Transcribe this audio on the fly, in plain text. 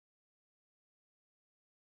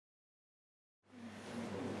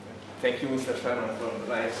Thank you, Mr. Sherman, for the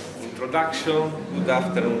nice introduction. Good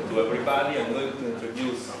afternoon to everybody. I'm going to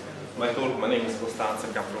introduce my talk. My name is Costanza,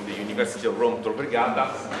 I come from the University of Rome Tor Vergata,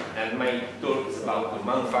 and my talk is about the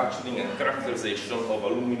manufacturing and characterization of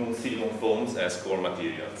aluminum silicon foams as core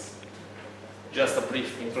materials. Just a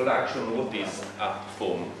brief introduction, what is a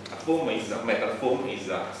foam? A metal foam is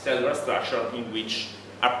a cellular structure in which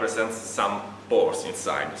are present some pores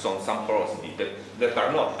inside, so some porosity that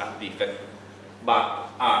are not active, but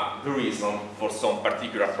are the reason for some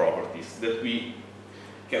particular properties that we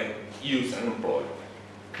can use and employ.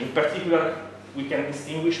 In particular, we can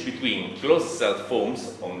distinguish between closed cell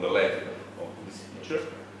foams on the left of this picture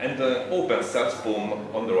and the open cell foam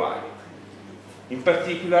on the right. In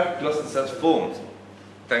particular, closed cell foams,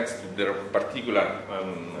 thanks to their particular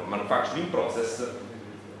manufacturing process,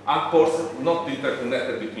 are pores not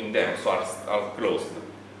interconnected between them, so are closed,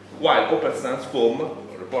 while open cell foam,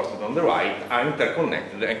 reported on the right, are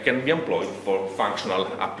interconnected and can be employed for functional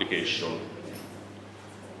application.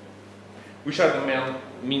 Which are the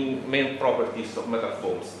main properties of metal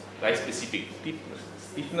foams? Like specific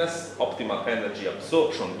stiffness, optimal energy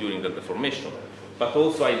absorption during the deformation, but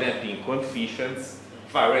also identity coefficients,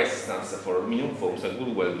 fire resistance for aluminum foams, and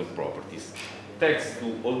good welding properties. Thanks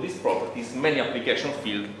to all these properties, many application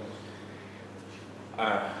fields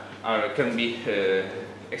can be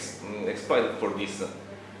exploited for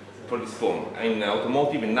this foam, in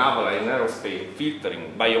automotive, in naval, in aerospace,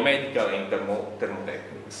 filtering, biomedical, and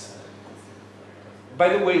thermotechnics.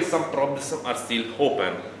 By the way, some problems are still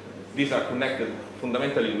open. These are connected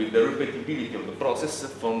fundamentally with the repeatability of the process,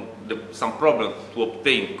 from some problem to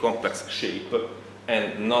obtain complex shape,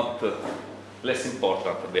 and not less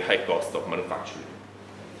important, the high cost of manufacturing.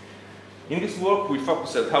 In this work, we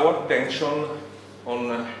focused our attention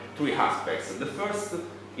on three aspects. The first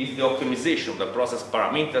is the optimization of the process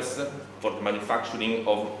parameters for the manufacturing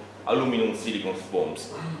of aluminum silicon foams.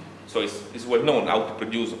 So it's well known how to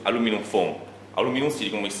produce aluminum foam. Aluminum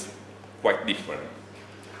silicon is quite different.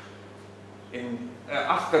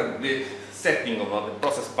 After the setting of the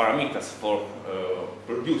process parameters for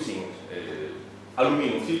producing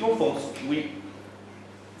aluminum silicon foams,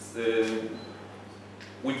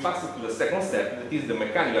 we pass to the second step, that is the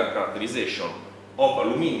mechanical characterization of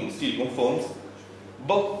aluminum silicon foams,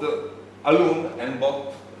 both alone and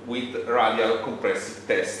both with radial compressive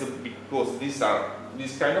test, because these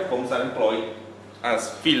kind of foams are employed as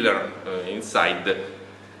filler inside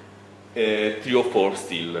 304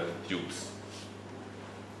 steel tubes.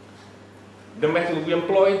 The method we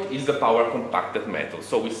employed is the power compacted method.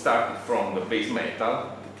 So we started from the base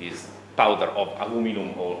metal, that is powder of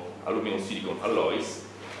aluminum or aluminum silicon alloys,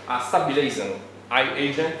 a stabilizing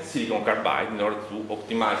agent, silicon carbide, in order to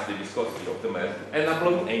optimize the viscosity of the melt, and a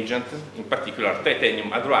blowing agent, in particular titanium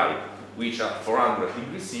hydride, which at 400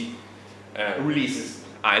 degrees C releases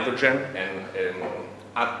hydrogen, and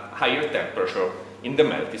at higher temperature in the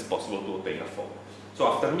melt is possible to obtain a foam. So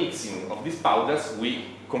after mixing of these powders, we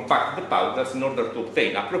compact the powders in order to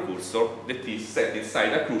obtain a precursor that is set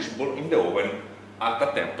inside a crucible in the oven at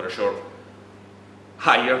a temperature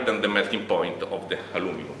higher than the melting point of the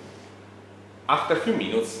aluminum. After a few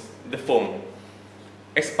minutes, the foam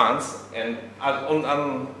expands, and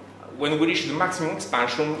when we reach the maximum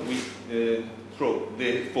expansion, we throw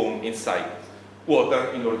the foam inside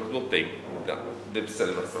water in order to obtain the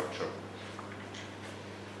cellular structure.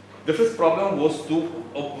 The first problem was to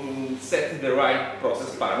set the right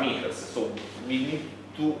process parameters. So we need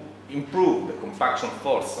to improve the compaction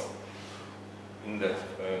force in the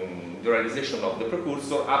realization of the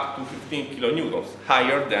precursor up to 15 kilonewtons,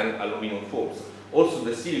 higher than aluminum foams. Also,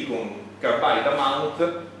 the silicon carbide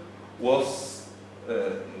amount was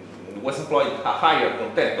employed a higher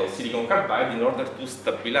content of silicon carbide in order to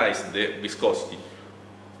stabilize the viscosity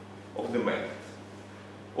of the melt.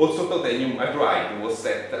 Also, titanium hydride was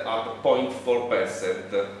set at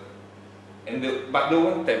 0.4%, but the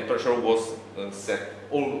oven temperature was set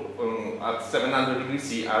at 700 degrees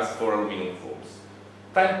C as for aluminum foams.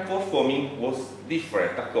 Time for foaming was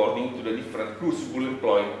different according to the different crucible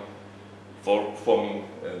employed for forming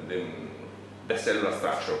the cellular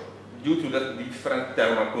structure, due to the different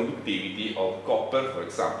thermal conductivity of copper, for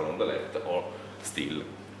example, on the left, or steel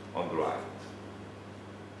on the right.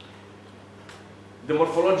 The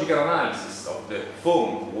morphological analysis of the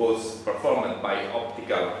foam was performed by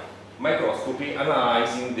optical microscopy,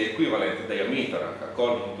 analyzing the equivalent diameter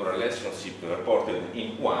according to the relationship reported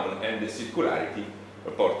in 1 and the circularity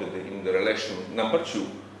reported in the relation number 2,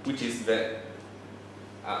 which is a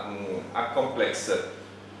complex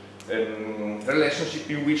relationship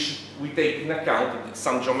in which we take in account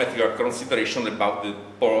some geometrical consideration about the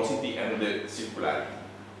porosity and the circularity.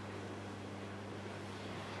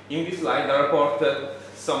 In this slide I reported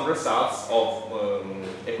some results of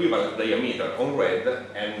equivalent diameter on red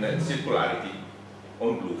and circularity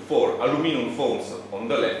on blue for aluminum foams on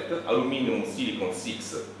the left, aluminum silicon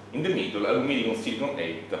 6 in the middle, aluminum silicon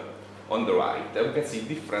 8 on the right. And we can see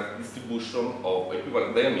different distribution of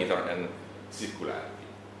equivalent diameter and circularity.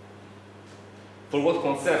 For what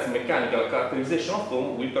concerns mechanical characterization of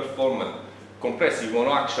foam, we perform compressive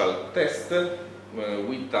monoaxial test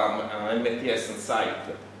with MTS Insight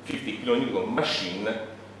 50 kN machine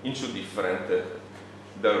in two different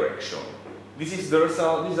directions. These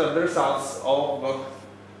are the results of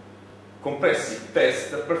compressive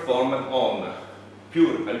test performed on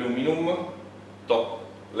pure aluminum top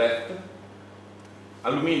left,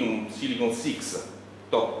 aluminum silicon 6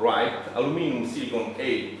 top right, aluminum silicon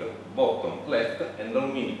 8 bottom left, and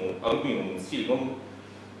aluminum silicon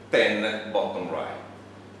 10 bottom right.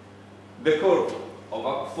 The curve of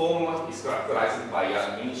a foam is characterized by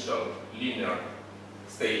an initial linear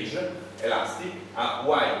stage, elastic, a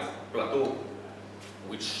wide plateau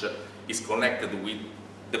which is connected with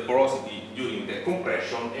the porosity during the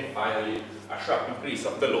compression, and finally a sharp increase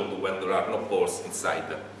of the load when there are no pores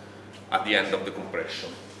inside at the end of the compression.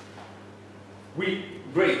 With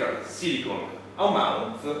greater silicon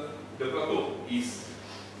amount, the plateau is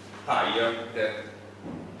higher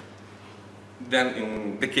than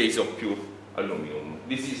in the case of pure aluminum.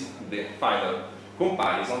 This is the final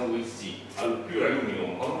comparison. We see pure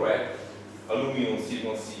aluminum on red, aluminum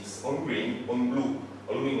silicon 6 on green, on blue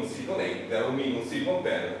aluminum silicon 8, and aluminum silicon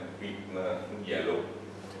 10 in yellow.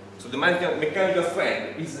 So the mechanical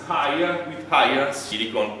strength is higher with higher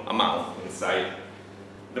silicon amount inside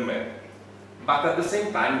the metal. But at the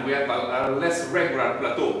same time, we have a less regular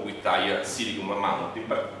plateau with higher silicon amount, in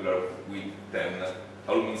particular with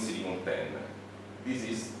aluminum silicon 10.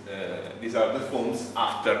 These are the foams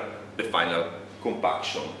after the final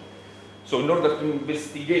compaction. So in order to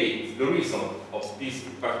investigate the reason of this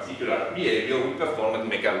particular behavior, we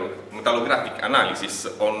performed metallographic analysis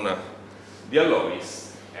on the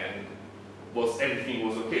alloys, and everything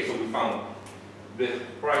was okay. So we found the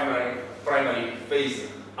primary phase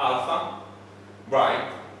alpha, bright,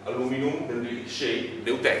 aluminum, the shade,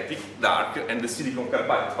 the eutectic, dark, and the silicon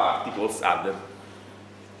carbide particles added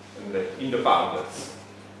in the powders.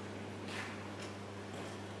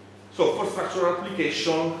 So for structural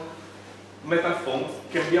application, metal foams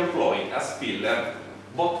can be employed as filler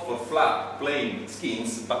both for flat, plain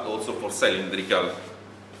skins, but also for cylindrical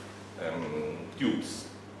tubes.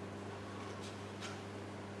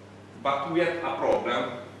 But we had a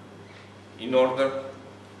problem in order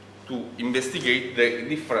to investigate the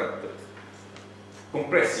different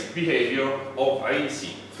compressive behavior of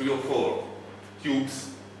AlSi 304 tubes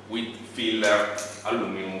with filler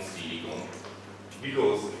aluminum silicon.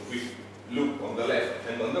 Because if we look on the left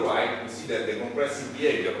and on the right, we see that the compressive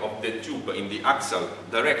behavior of the tube in the axial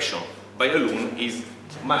direction by aluminum is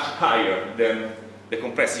much higher than the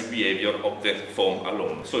compressive behavior of the foam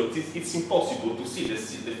alone. So it's impossible to see the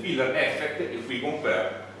filler effect if we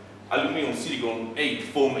compare aluminum silicon 8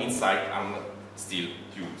 foam inside and steel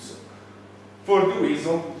tubes. For the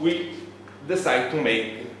reason, we decide to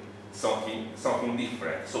make something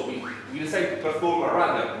different. So we decided to perform a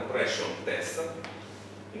radial compression test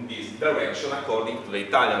in this direction according to the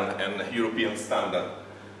Italian and European standard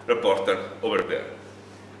reported over there.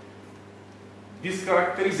 This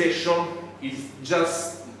characterization is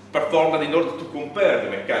just performed in order to compare the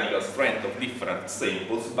mechanical strength of different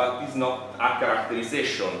samples, but is not a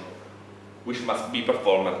characterization which must be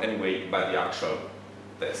performed anyway by the actual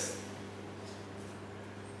test.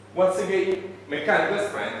 Once again, mechanical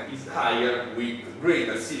strength is higher with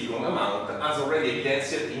greater silicon amount, as already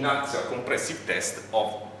evidenced in axial compressive test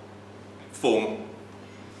of foam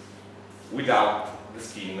without the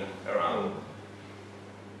skin around.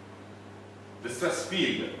 The stress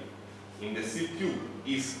field in the steel tube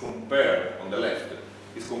is compared on the left,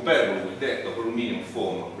 is comparable with that of aluminum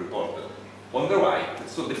foam reported on the right,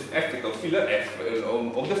 so the effect of filler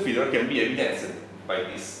of the filler can be evidenced by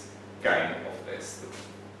this kind of test.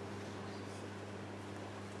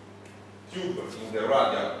 Tube in the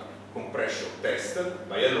radial compression test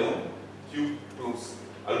by alone, tube plus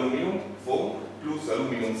aluminum foam plus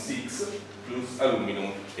aluminum 6 plus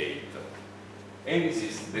aluminum 8. And this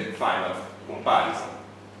is the final comparison.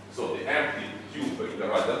 So the empty tube in the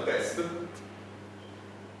radial test,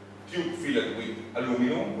 tube filled with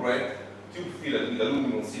aluminum red, tube filled with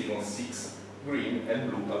aluminum silicon 6 green, and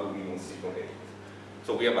blue aluminum silicon 8.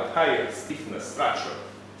 So we have a higher stiffness structure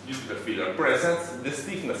due to the filler presence. The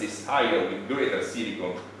stiffness is higher with greater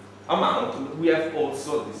silicon amount. We have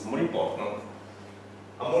also, this is more important,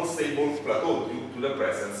 a more stable plateau due to the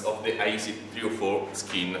presence of the AlSi 304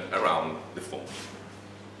 skin around the foam.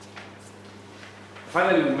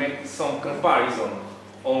 Finally, we make some comparison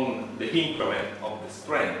on the increment of the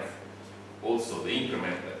strength, also the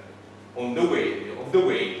increment on the weight of the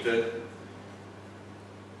weight.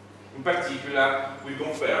 In particular, we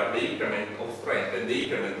compare the increment of strength and the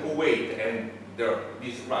increment of weight and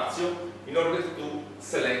this ratio in order to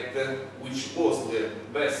select which was the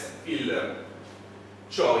best filler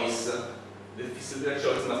choice. The filler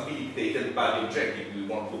choice must be dictated by the objective we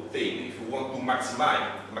want to obtain. If we want to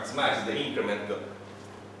maximize the increment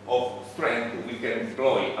of strength, we can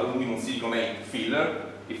deploy aluminum silicon filler.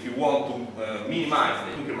 If you want to minimize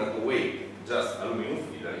the increment of weight, just aluminum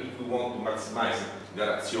filler. If we want to maximize the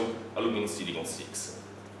ratio, aluminum silicon 6.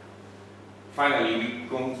 Finally, we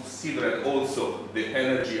considered also the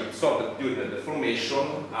energy absorbed during the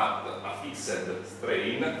deformation at a fixed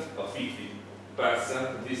strain of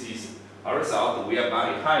 50%. This is a result. We have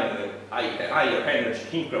a higher energy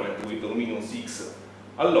increment with aluminum 6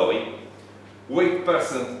 alloy. Weight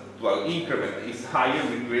percentual increment is higher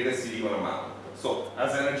with greater silicon amount. So,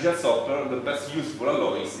 as energy absorber, the best useful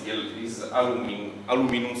alloy is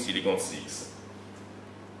aluminum silicon 6.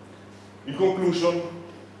 In conclusion,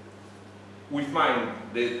 we find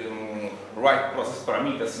the right process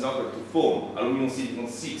parameters in order to form aluminum silicon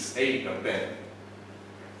 6, 8, and 10.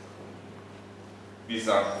 These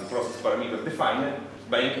are the process parameters defined.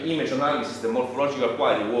 By image analysis, the morphological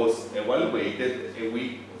quality was evaluated, and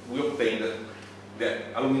we obtained that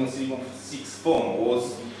aluminum silicon 6 foam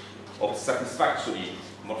was of satisfactory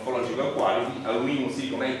morphological quality, aluminum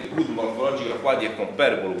silicon 8 good morphological quality and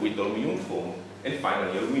comparable with aluminum foam, and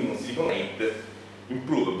finally aluminum silicon 8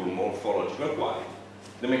 improvable morphological quality.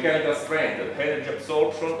 The mechanical strength and energy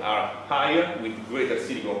absorption are higher with greater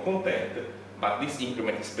silicon content, but this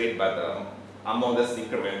increment is paid by a modest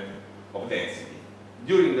increment of density.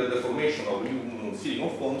 During the deformation of aluminum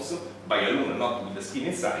silicon foams by aluminum, not with the skin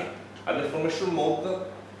inside, a deformation mode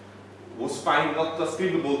was found not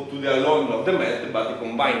ascribable to the alloying of the melt, but the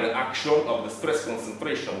combined action of the stress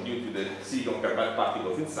concentration due to the silicon carbide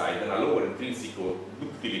particles inside and a lower intrinsic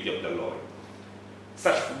ductility of the alloy.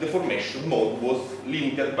 Such deformation mode was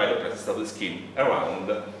limited by the presence of the skin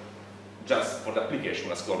around, just for the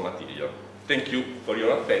application as core material. Thank you for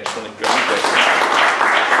your attention. If you have any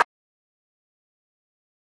questions.